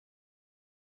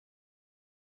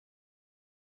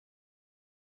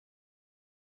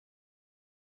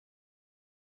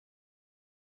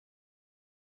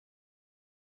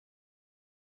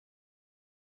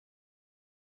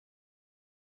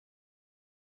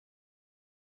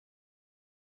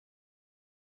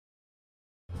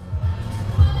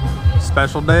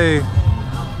special day.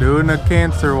 Doing a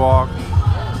cancer walk.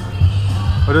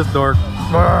 What is dork?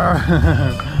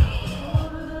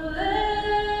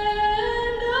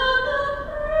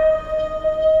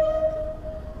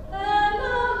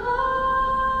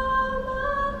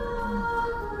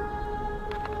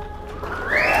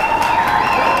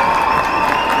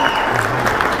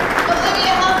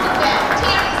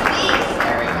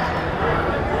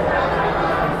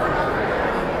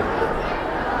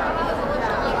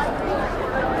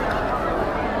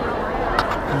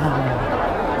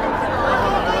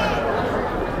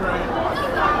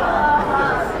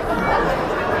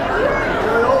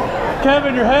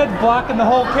 Kevin, your head's blocking the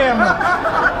whole camera.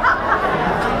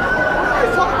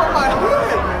 It's talking about my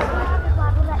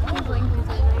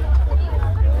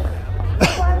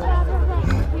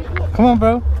head. Come on,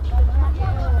 bro.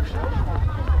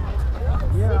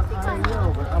 Yeah, I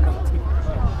know, but I'm gonna take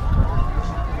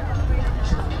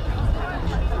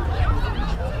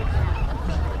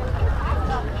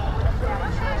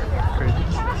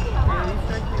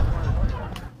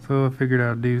So I figured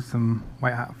I'd do some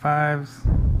white hot fives.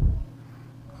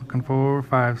 Looking for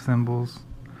 5 symbols.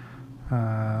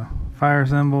 Fire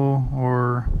symbol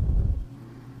or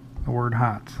the word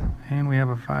hot. And we have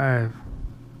a 5.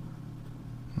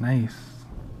 Nice.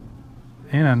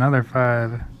 And another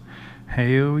 5.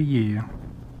 Hell yeah.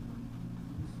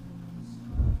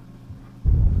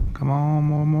 Come on,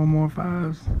 more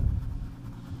 5s.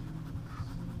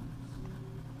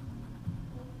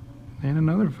 And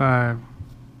another 5.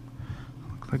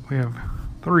 Looks like we have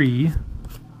 3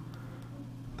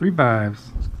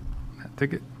 5s. That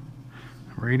ticket.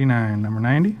 Number 89. Number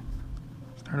 90.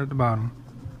 Start at the bottom.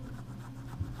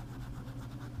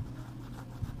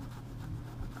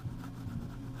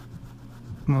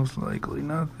 Most likely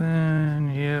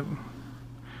nothing. Yep.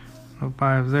 No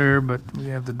 5s there, but we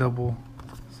have the double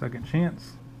second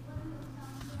chance.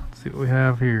 Let's see what we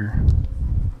have here.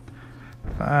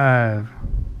 5,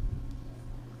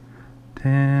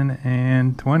 10,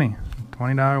 and 20.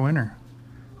 $20 winner.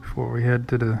 Before we head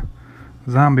to the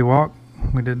zombie walk,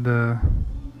 we did the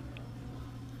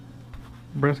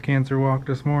breast cancer walk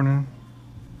this morning.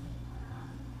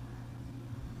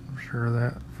 I'm sure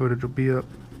that footage will be up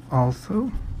also.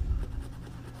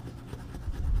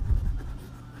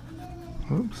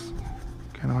 Oops,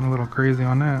 kind of went a little crazy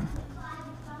on that.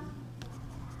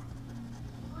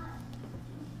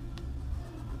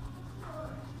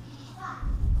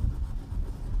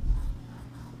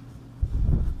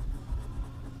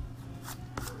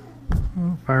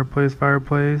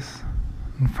 Fireplace,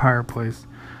 and fireplace.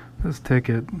 This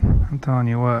ticket, I'm telling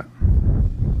you what.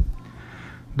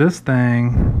 This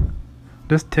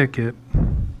ticket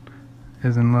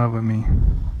is in love with me.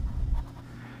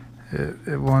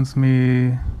 It wants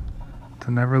me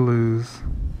to never lose.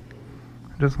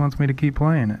 It just wants me to keep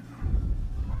playing it.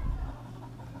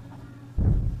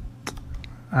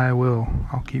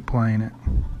 I'll keep playing it.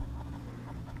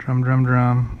 Drum, drum,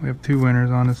 drum. We have 2 winners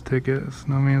on this ticket.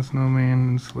 Snowman, snowman,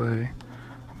 and sleigh.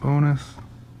 Bonus.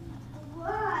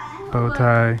 Bow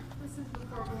tie.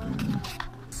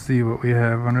 Let's see what we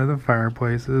have under the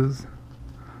fireplaces.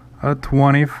 A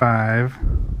 25.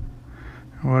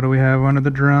 What do we have under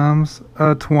the drums?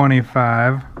 A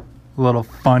 25. A little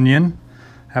Funyun.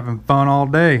 Having fun all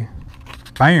day.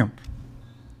 Bam.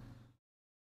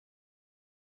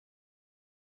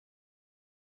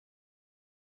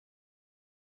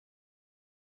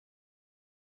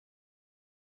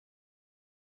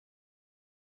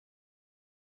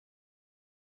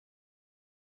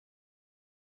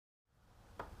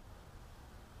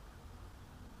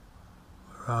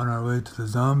 We're on our way to the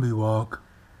zombie walk.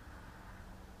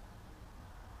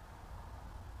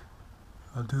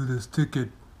 I'll do this ticket.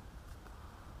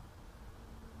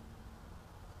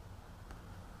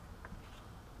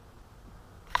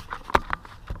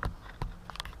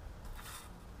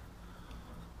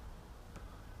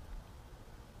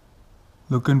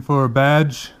 Looking for a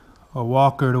badge? A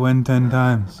walker to win 10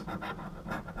 times.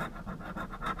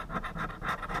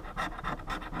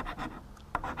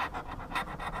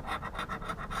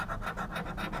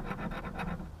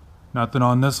 Nothing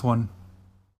on this one.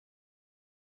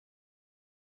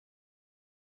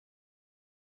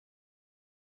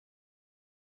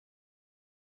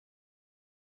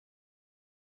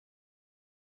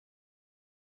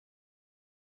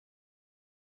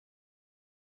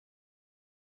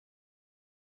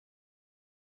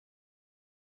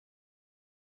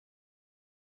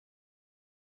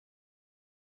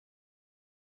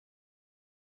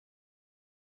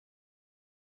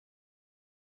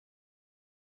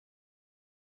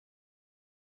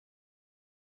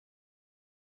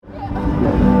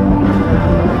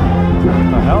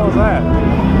 The hell is that?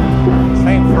 This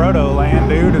ain't Frodo land,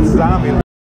 dude. It's Zombie land.